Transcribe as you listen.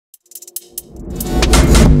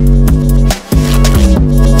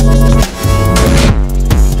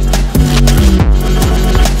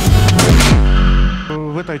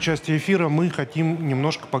части эфира мы хотим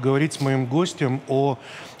немножко поговорить с моим гостем о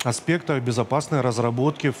аспектах безопасной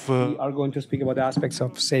разработки We are going to speak about the aspects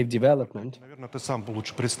of safe development. Наверное, ты сам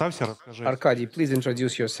лучше представься, расскажи. Arkady, please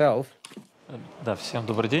introduce yourself. Да, всем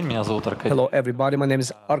добрый день, меня зовут Аркадий. Hello, everybody. My name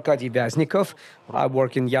is Arkady Vyaznikov. I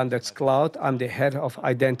work in Yandex Cloud. I'm the head of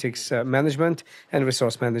Identics management and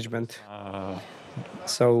resource management.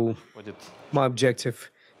 So my objective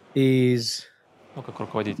is, Как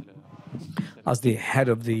руководитель. as the head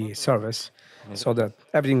of the service, so that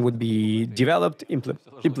everything would be developed,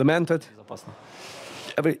 implemented. Безопасно.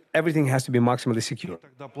 Everything has to be maximally secure.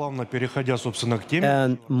 Тогда плавно переходя, собственно, к теме.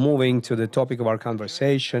 And moving to the topic of our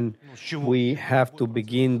conversation, we have to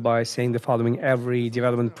begin by saying the following. Every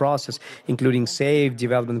development process, including safe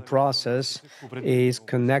development process, is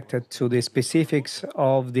connected to the specifics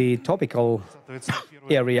of the topical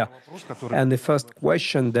area. And the first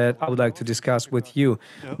question that I would like to discuss with you,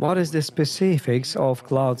 what is the specifics of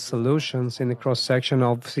cloud solutions in the cross-section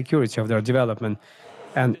of security of their development?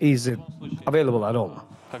 And is it available at all?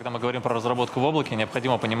 Когда мы говорим про разработку в облаке,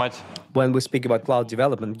 необходимо понимать, When we speak about cloud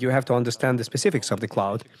development, you have to understand the specifics of the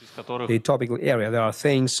cloud, the topical area. There are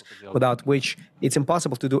things without which it's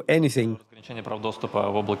impossible to do anything. ограничение прав доступа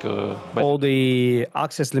в облаке. All the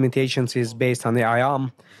access limitations is based on the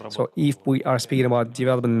IAM. So if we are speaking about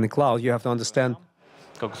development in the cloud, you have to understand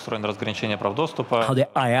Как устроено разграничение прав доступа, how the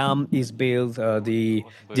IAM is built, the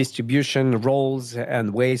distribution roles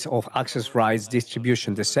and ways of access rights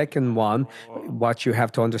distribution. The second one, what you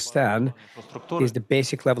have to understand, is the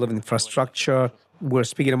basic level of infrastructure. We're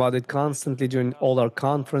speaking about it constantly during all our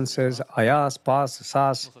conferences, IaaS, PaaS,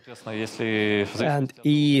 SaaS. соответственно, если And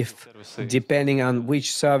if, depending on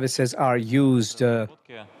which services are used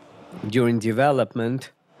during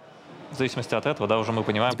development, в зависимости от этого, да, уже мы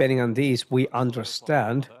понимаем, depending on these, we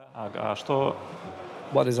understand что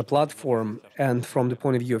what is a platform, and from the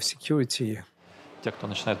point of view of security, те, кто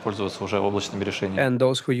начинает пользоваться уже облачными решениями, and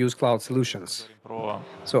those who use cloud solutions. про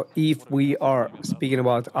So if we are speaking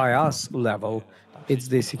about IaaS level, it's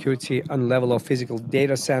the security on level of physical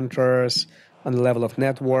data centers, on the level of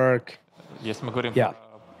network. если мы говорим Yeah.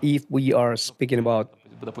 If we are speaking about,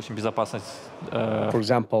 допустим, безопасность for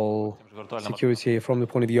example, security from the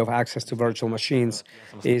point of view of access to virtual machines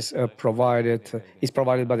is provided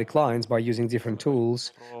by the clients by using different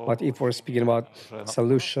tools. But if we're speaking about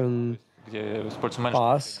solution где используется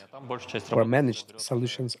PaaS, там большая часть where работы managed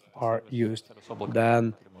solutions are used,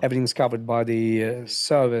 then everything is covered by the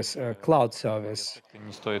service, cloud service.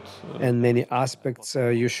 не стоит And many aspects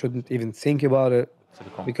you shouldn't even think about it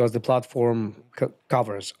because the platform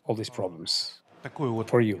covers all these problems Такой вот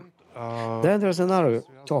for you. Then there's another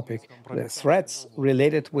topic, the threats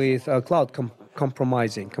related with cloud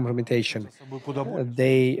compromitation.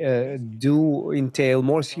 They do entail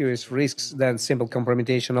more serious risks than simple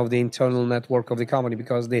compromitation of the internal network of the company,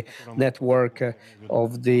 because the network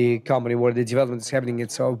of the company where the development is happening,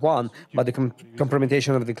 it's one, but the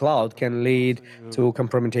compromitation of the cloud can lead to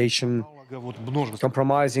compromising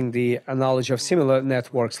the knowledge of similar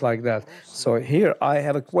networks like that. So here I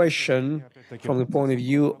have a question from the point of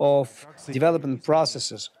view of development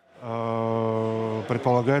processes.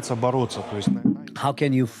 предполагается бороться. То есть, How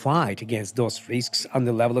can you fight against those risks on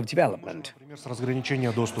the level of development? например, с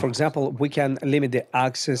разграничения доступа. For example, we can limit the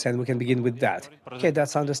access, and we can begin with that. Okay,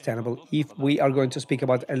 that's understandable. If we are going to speak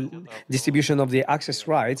about a distribution of the access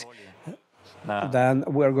rights, then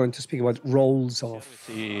we're going to speak about roles of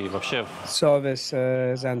и вообще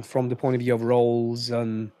services, and from the point of view of roles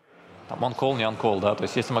and там on-call, не on-call, да, то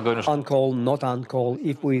есть если мы говорим, что on-call, not on-call.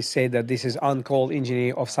 If we say that this is on-call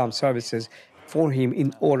engineer of some services, for him,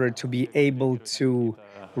 in order to be able to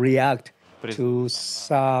react to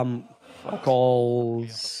some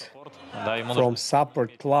calls да, ему from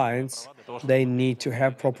support clients, they need to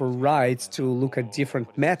have proper rights to look at different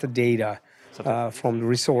metadata from the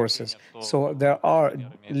resources. So there are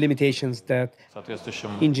limitations that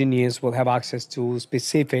соответствующим engineers will have access to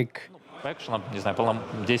specific экшеном, не знаю, полным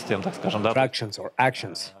действием, так скажем, да, fractions or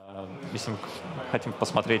actions. если мы хотим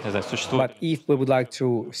посмотреть, не знаю, существует But if we would like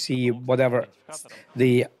to see whatever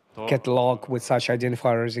the catalog with such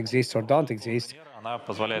identifiers exists or don't exist, она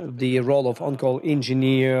позволяет the role of on-call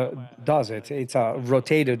engineer does it. It's a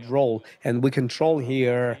rotated role, and we control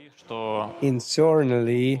here что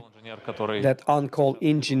internally инженер, который that on-call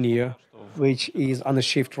engineer, which is on a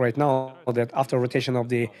shift right now, that after rotation of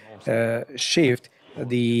the shift,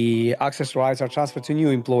 the access rights are transferred to new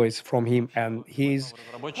employees from him, and his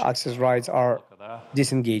access rights are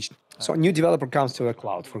disengaged. So a new developer comes to the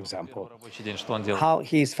cloud, for example. Рабочий день, что он делает? How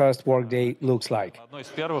his first workday looks like. Одно из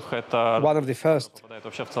первых это One of the first попадает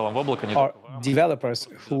вообще в целом в облако, не are только в RAM. developers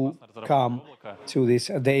who come to this.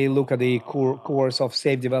 They look at the course of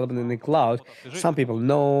safe development in the cloud. Some people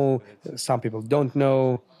know, some people don't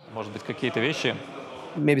know. Может быть, какие-то вещи,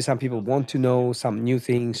 Maybe some people want to know some new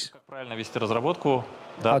things, как правильно вести разработку,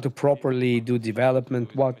 how да, to properly do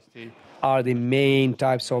development, what are the main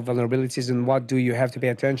types of vulnerabilities, and what do you have to pay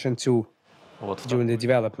attention to вот during the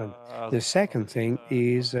development. The second thing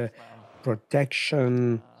is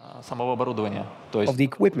protection самого оборудования. То of есть the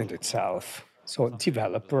equipment itself. So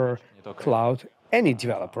developer, cloud, any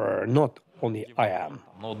developer, not only IAM.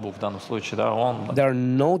 ноутбук в данном случае, да, он Their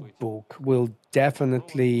notebook will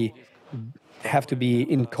definitely have to be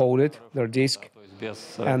encoded, their disk. то есть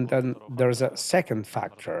без And then there's a second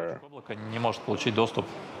factor. облака не может получить доступ,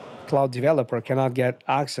 Cloud developer cannot get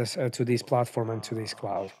access to this platform and to this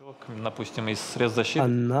cloud. допустим, из средств защиты.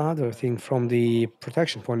 Another thing from the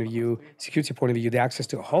protection point of view, security point of view, the access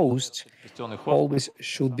to hosts Гестионный хост always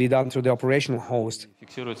should be done through the operational host,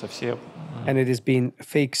 фиксируются все, and it is being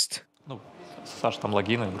fixed ну, Саш, там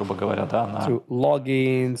логины, грубо говоря, да, на through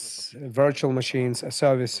logins, virtual machines,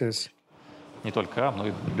 services, не только АМ, но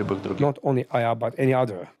и любых других. not only IR, but any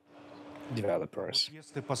other developers.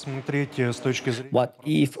 Если посмотреть с точки зрения What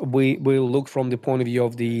if we will look from the point of view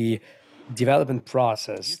of the development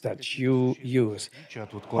process that you use?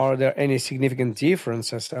 от вот Are there any significant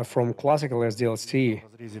differences from classical SDLC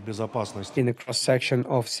разрезе безопасности in the cross-section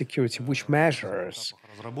of security? Which measures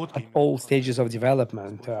разработки at all stages of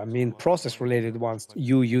development, process-related ones,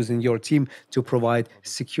 you use in your team to provide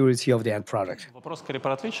security of the end product? Вопрос скорее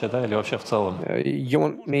про отличия, да, или вообще в целом? You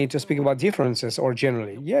want me to speak about differences or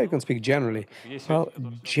generally? Yeah, you can speak generally. Well,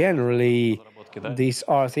 generally, these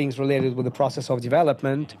are things related with the process of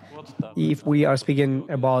development. If we are speaking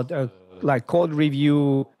about like code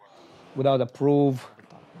review without approve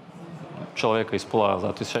Человека из ПЛА,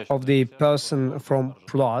 отвечающего, of the person from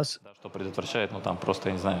plus, что предотвращает, ну там просто,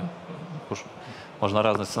 я не знаю, уж можно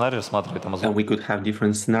разные сценарии рассматривать, там And we could have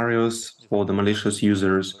different scenarios for the malicious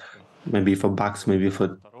users, maybe for bugs, maybe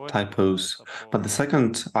for typos. But the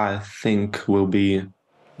second, I think, will be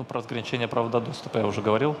ну, про разграничение права доступа я уже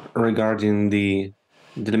говорил. regarding the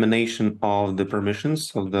delimitation of the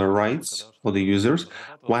permissions of the rights for the users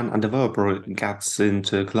when a developer gets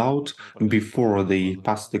into cloud before they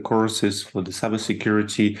pass the courses for the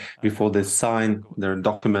cybersecurity, before they sign their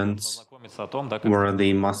documents Знакомиться о том, да, как where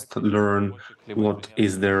they must learn what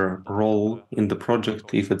is their role in the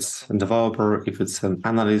project, if it's a developer, if it's an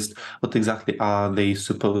analyst, what exactly are they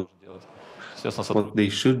supposed, делать. Естественно, с what they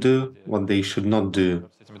should do, what they should not do.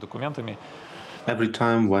 этими документами Every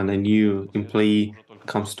time when a new employee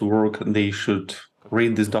comes to work, they should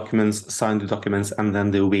read these documents, sign the documents, and then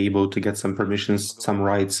they'll be able to get some permissions, some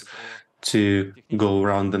rights to go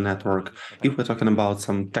around the network. If we're talking about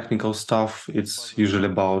some technical stuff, it's usually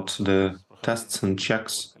about the tests and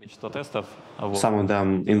checks. количество тестов, вот, Some of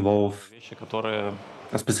them involve вещи, которые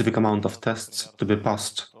a specific amount of tests to be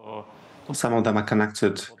passed. то, Some of them are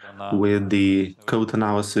connected with the code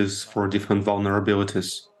analysis for different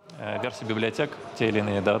vulnerabilities, версии библиотек, те или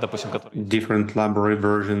иные, да, допустим, которые different library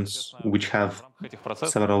versions which have в этих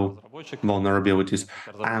процессах, several разработчик, vulnerabilities.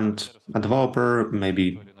 And a developer,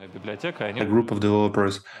 maybe той или иной библиотека, a они group of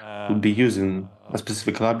developers would be using a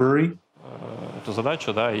specific library. эту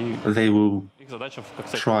задачу, да, и They will их задача как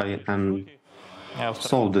try and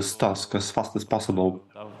solve this task as fast as possible.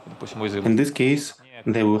 да, допустим, уязвимость. In this case,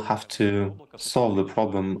 they will have to solve the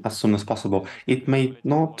problem as soon as possible. It may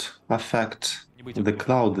not affect the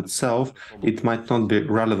cloud itself. It might not be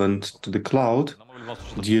relevant to the cloud Но мы в любом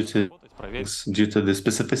случае due to проверить, due to the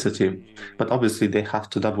specificity. But obviously, they have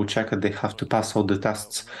to double check it. They have to pass all the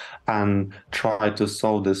tests and try to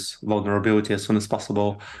solve this vulnerability as soon as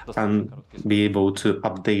possible and be able to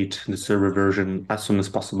update the server version as soon as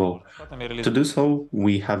possible. в этом мире To do so,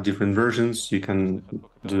 we have different versions. You can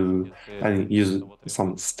do and use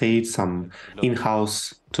some state, some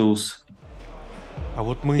in-house tools А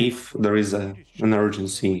вот мы if there is an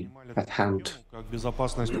urgency at hand. как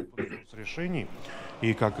безопасность решений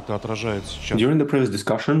и как это отражается сейчас During the previous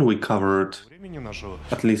discussion, we covered, времени нашего.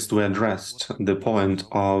 at least we addressed the point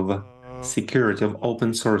of security of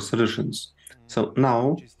open source solutions. So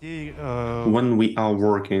now, Частей when we are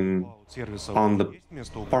working сервисов on the есть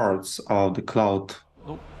место у parts of the cloud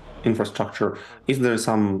infrastructure, is there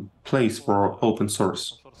some place for open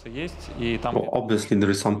source? ресурсы есть, и там Well, obviously, there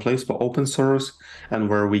is some place for open source, and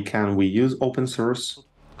where we can, we use open source.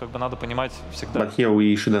 как бы надо понимать всегда But here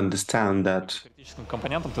we should understand that критическим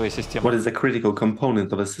компонентом твоей системы. what is a critical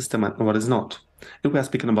component of a system and what is not. If we are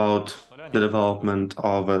speaking about the development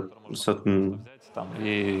of a certain там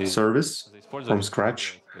и service from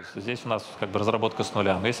scratch, то есть здесь у нас как бы разработка с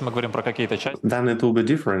нуля. Но если мы говорим про какие-то части, then it will be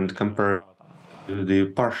different compared to the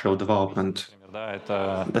partial development. например, да,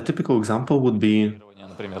 это The typical example would be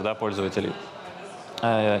например, да, пользователей.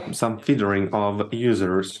 some feedering of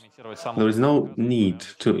users. Имитировать сам, There is no need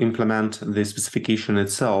to implement the specification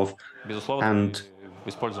itself безусловно, and мы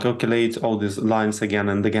используем calculate all these lines again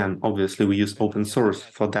and again. Obviously, we use open source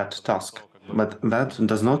for that task. But that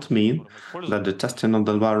does not mean that the testing of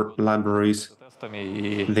the libraries, тестами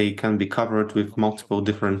и they can be covered with multiple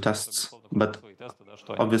different tests. But свои тесты, да,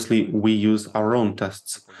 что они obviously, we use our own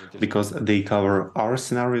tests because they cover our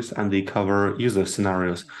scenarios and they cover user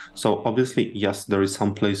scenarios. So obviously, yes, there is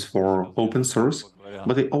some place for open source,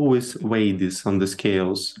 but they always weigh this on the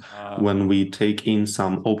scales. When we take in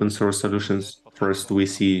some open source solutions, first we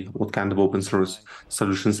see what kind of open source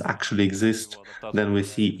solutions actually exist. Then we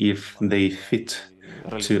see if they fit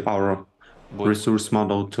to our resource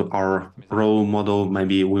model, to our role model.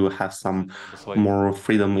 Maybe we will have some more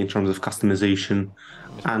freedom in terms of customization.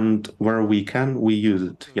 And where we can, we use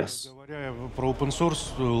it, yes. Говоря про open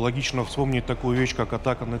source, логично вспомнить такую вещь, как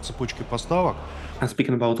атака на цепочке поставок. And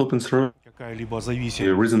speaking about open source, Какая-либо it's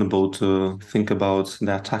зависимость reasonable to think about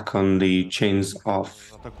the attack on the chains of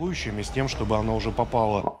атакующими с тем, чтобы она уже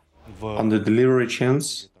попала on в the delivery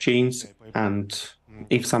chains, and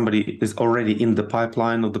if somebody is already in the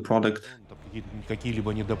pipeline of the product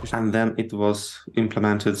какие-либо недопустимые. and then it was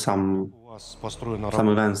implemented, some У вас построена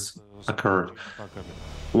events occurred.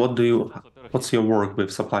 What's your work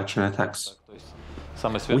with supply chain attacks? то есть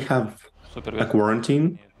самый We свежий, have супер a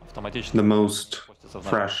quarantine. автоматически The most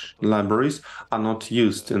fresh libraries are not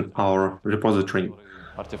used in our repository.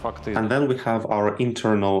 артефакты, And then we have our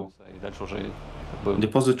internal и дальше уже как бы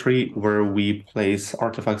depository where we place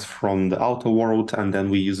artifacts from the outer world and then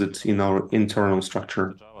we use it in our internal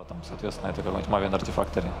structure. Java, там, соответственно, это какой-нибудь Maven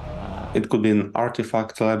Artifactory. It could be an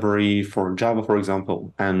artifact library for Java, for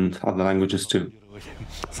example, and other languages too.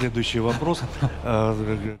 Следующий вопрос.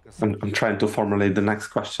 I'm trying to formulate the next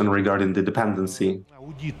question regarding the dependency.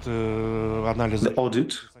 Аудит, анализ The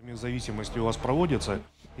audit. самих зависимостей у вас проводится?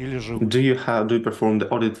 Или же Do you perform the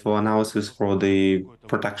audit for analysis for the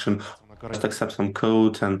protection? Just accept some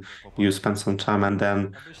code and you spend some time, and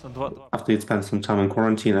then Обычно два, after you spend some time in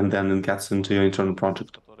quarantine, and then it gets into your internal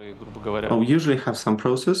project. которые, грубо говоря, We usually have some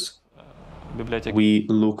process. библиотеки We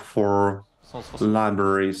look for с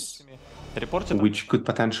libraries репортят. which could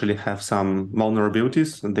potentially have some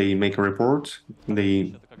vulnerabilities. They make a report,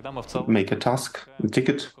 they Это когда мы в целом make a task, a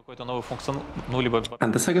ticket. какой-то новый функцион, ну, либо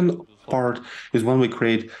And the second part is when we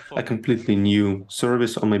create a completely new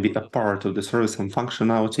service or maybe a part of the service and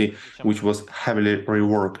functionality which was heavily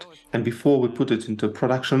reworked. And before we put it into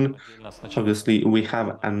production, сначала obviously we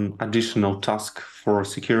have an additional task for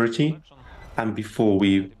security. And before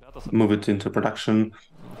we move it into production,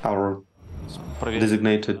 our проверить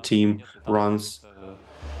designated team runs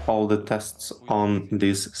all the tests on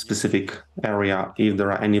this specific area. If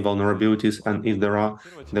there are any vulnerabilities, and if there are,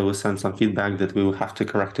 they will send some feedback that we will have to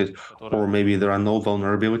correct it. Or maybe there are no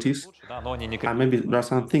vulnerabilities, да, но они не and maybe there are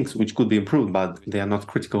some things which could be improved, but they are not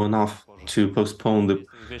critical enough to postpone the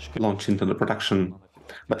launch into the production.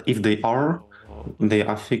 But if they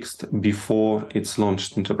are fixed before it's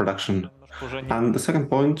launched into production. уже не And the second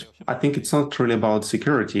point, I think it's not really about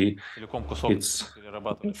security. целиком кусок It's,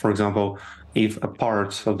 перерабатывать. for example, if a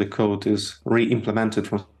part of the code is re-implemented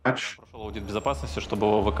from scratch, Прошел аудит безопасности, чтобы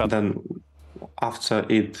его выкатывать then after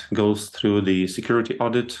it goes through the security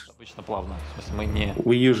audit, обычно плавно. В смысле, мы не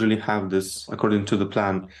we usually have this according to the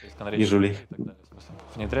plan. Usually, и так далее. В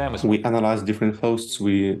смысле, внедряем и we analyze different hosts,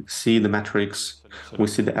 we see the metrics, we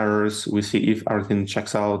see the errors, we see if everything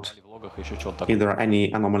checks out, в логах еще что-то if there are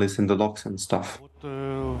any anomalies in the logs and stuff. Вот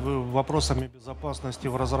вопросами безопасности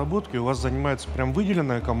в разработке у вас занимается прям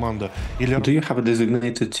выделенная команда? Или Do you have a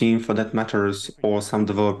designated team for that matters, or some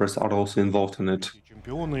developers are also involved in it?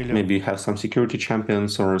 чемпионы, или Maybe you have some security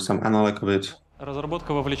champions or some analog of it.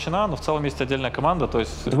 разработка вовлечена, но в целом есть отдельная команда, то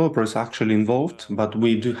есть Developers are actually involved, but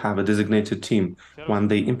we do have a designated team. When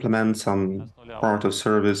they implement some part of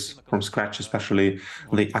service from scratch, especially,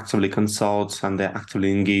 they actively consult and they're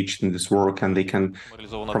actively engaged in this work, and they can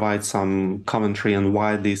реализовано provide some commentary on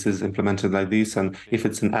why this is implemented like this, and if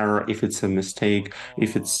it's an error, if it's a mistake,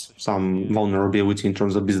 if it's some vulnerability in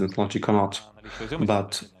terms of business logic or not. наличие уязвимости,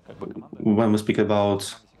 But как бы команда when we speak about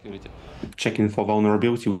security. checking for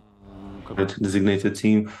vulnerability, designated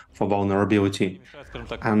team for vulnerability. Мешает, скажем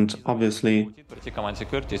так, And obviously, прийти к команде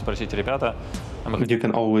security и спросить, ребята, а мы you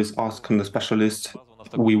can always ask the specialist. базу, у нас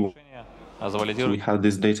такое We решение, а So we завалидируйте. have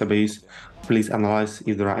this database. Please analyze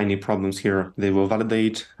if there are any problems here. They will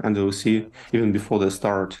validate and they will see even before they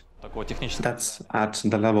start. Такого технического. That's at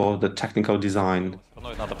the level of the technical design.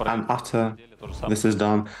 Надо And проверить. after То же самое. this is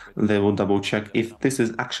done, they will double check if this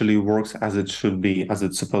is actually works as it should be, as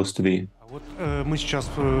it's supposed to be. Вот мы сейчас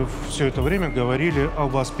все это время говорили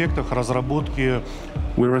об аспектах разработки.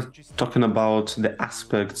 We were talking about the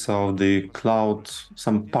aspects of the cloud,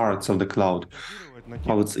 some parts of the cloud,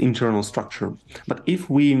 of its internal structure. But if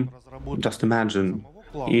we just imagine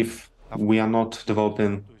if we are not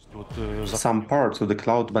developing Вот, some parts of the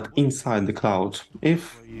cloud, but inside the cloud,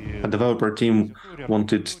 if a developer team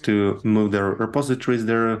wanted to move their repositories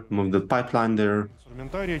there, move the pipeline there,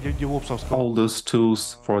 инструментария девопсовского. all those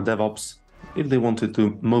tools for DevOps, if they wanted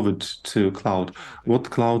to move it to cloud, what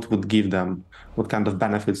cloud would give them? What kind of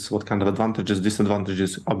benefits, what kind of advantages,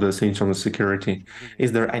 disadvantages of this internal security?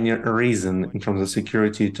 Is there any reason in terms of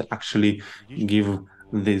security to actually give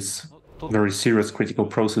this very serious critical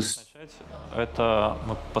process? Это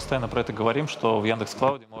мы постоянно про это говорим, что в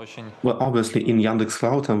Яндекс.Клауде мы очень Well, obviously in Yandex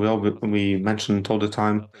Cloud, and we mention it all the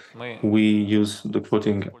time, мы we use the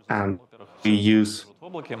quoting and we use в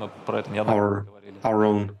облаке, мы про это неоднократно говорили. our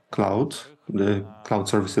own cloud. The cloud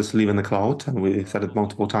services live in the cloud, and we said it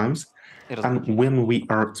multiple times. And when we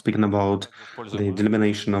are speaking about the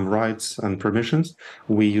delimitation of rights and permissions,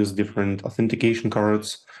 we use different authentication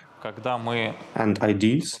cards Когда мы and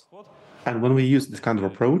IDs. And when we use this kind of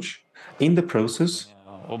approach, in the process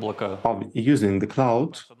облако, of using the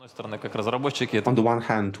cloud, с одной стороны, как разработчики, это on the one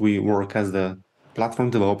hand, we work as the platform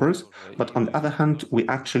developers, but on the other hand, we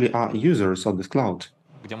actually are users of this cloud.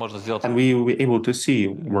 где можно сделать And we will be able to see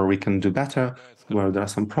where we can do better, where there are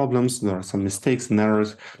some problems, there are some mistakes and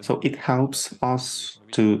errors. So it helps us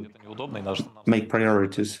to это неудобно, и нам make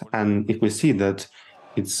priorities. And if we see that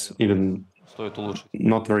it's even стоит улучшить.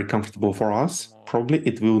 not very comfortable for us, probably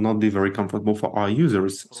it will not be very comfortable for our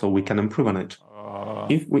users, so we can improve on it.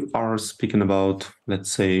 If we are speaking about,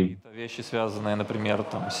 let's say, Вещи, связанные, например,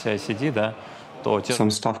 там, с CI/CD, да, то те, some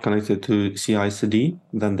stuff connected to CI/CD,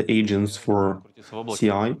 then the agents for крутятся в облаке,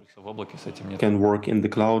 CI в облаке с этим нет. can work in the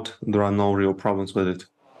cloud. There are no real problems with it.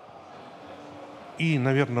 И,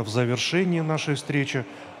 наверное, в завершении нашей встречи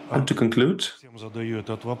And to conclude, всем задаю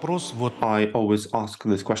этот вопрос. Вот I always ask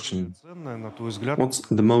this question. ценное, на твой взгляд, What's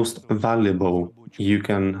the most valuable you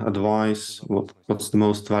can advise? What's the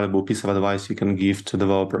most valuable piece of advice you can give to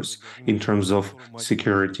developers in terms of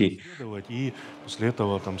security? исследовать и после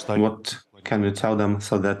этого там ставить. What can you tell them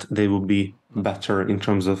so that they will be better in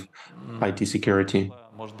terms of IT security?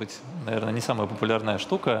 Может быть, наверное, не самая популярная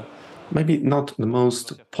штука. Maybe not the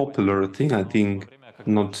most popular thing. I think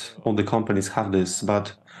not all the companies have this,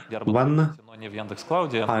 but Я работал, when но не в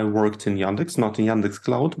Яндекс.Клауде. I worked in Yandex, not in Yandex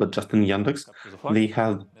Cloud, but just in Yandex, they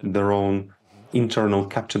have their own internal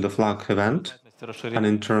capture the flag event. And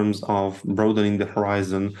in terms of broadening the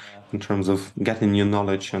horizon, in terms of getting new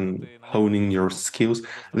knowledge and honing your skills,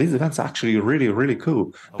 these events are actually really, really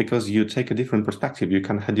cool because you take a different perspective. You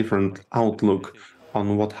can have a different outlook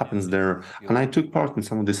on what happens there. And I took part in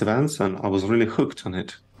some of these events and I was really hooked on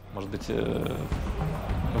it. Может быть,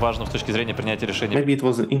 важно с точки зрения принятия решений. Maybe it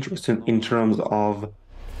was interesting in terms of,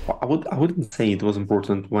 I wouldn't say it was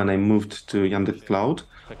important when I moved to Yandex Cloud,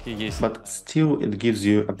 Какие есть. but still it gives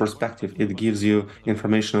you a perspective. It gives you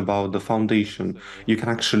information about the foundation. You can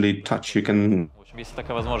actually touch, you can В общем, если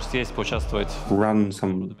такая возможность есть, поучаствовать run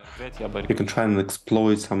some, мероприятии, я бы you can try and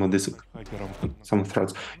exploit some of this, some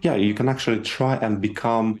threats. Yeah, you can actually try and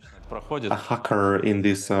become проходит. a hacker in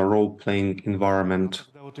this role-playing environment.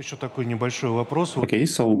 Да, вот еще такой небольшой вопрос. Вот Okay,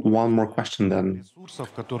 so one more question then. ресурсов,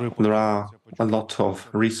 которые There are a lot of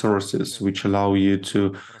resources which allow you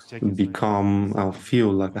to become,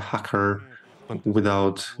 feel like a hacker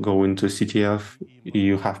without going to CTF.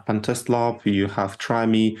 You have Pentest Lab, you have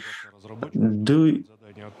TryMe. Do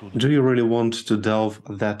you really want to delve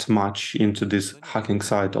that much into this hacking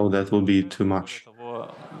site, or that will be too much? Того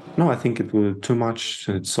No, I think it will be too much.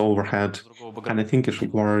 It's overhead, and I think it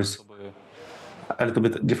requires a little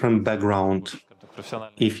bit different background.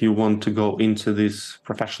 профессионально If you want to go into this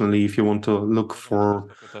professionally, if you want to look for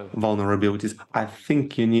vulnerabilities, I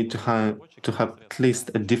think you need to have at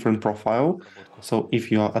least a different profile. So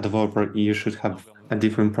if you are a developer, you should have a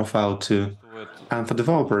different profile too. And for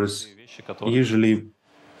developers, вещи, которые usually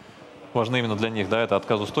важны именно для них, да, это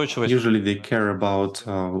отказоустойчивость, they care about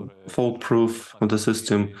fault proof of the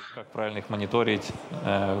system как правильно их мониторить,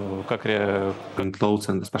 как and loads,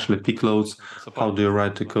 and especially peak loads. How do you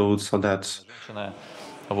write the code so that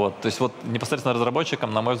вот, то есть вот непосредственно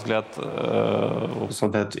разработчикам, на мой взгляд,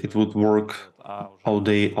 it would work all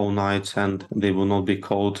day, all night, and they will not be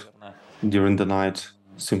called during the night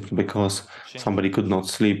simply because somebody could not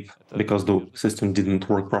sleep because the system didn't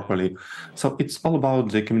work properly. So it's all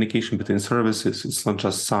about the communication between services. It's not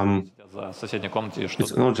just some За соседней комнате it's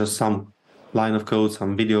что-то not just some line of code,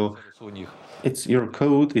 some video. у них. It's your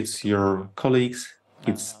code, it's your colleagues,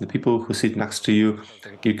 it's the people who sit next to you.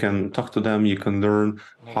 You can talk to them, you can learn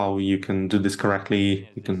how you can do this correctly,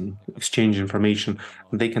 you can exchange information.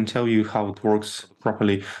 They can tell you how it works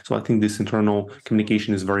properly. So I think this internal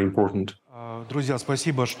communication is very important. Друзья,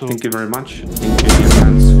 спасибо, что... Thank you very much. Thank you, dear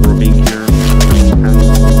friends, for being here.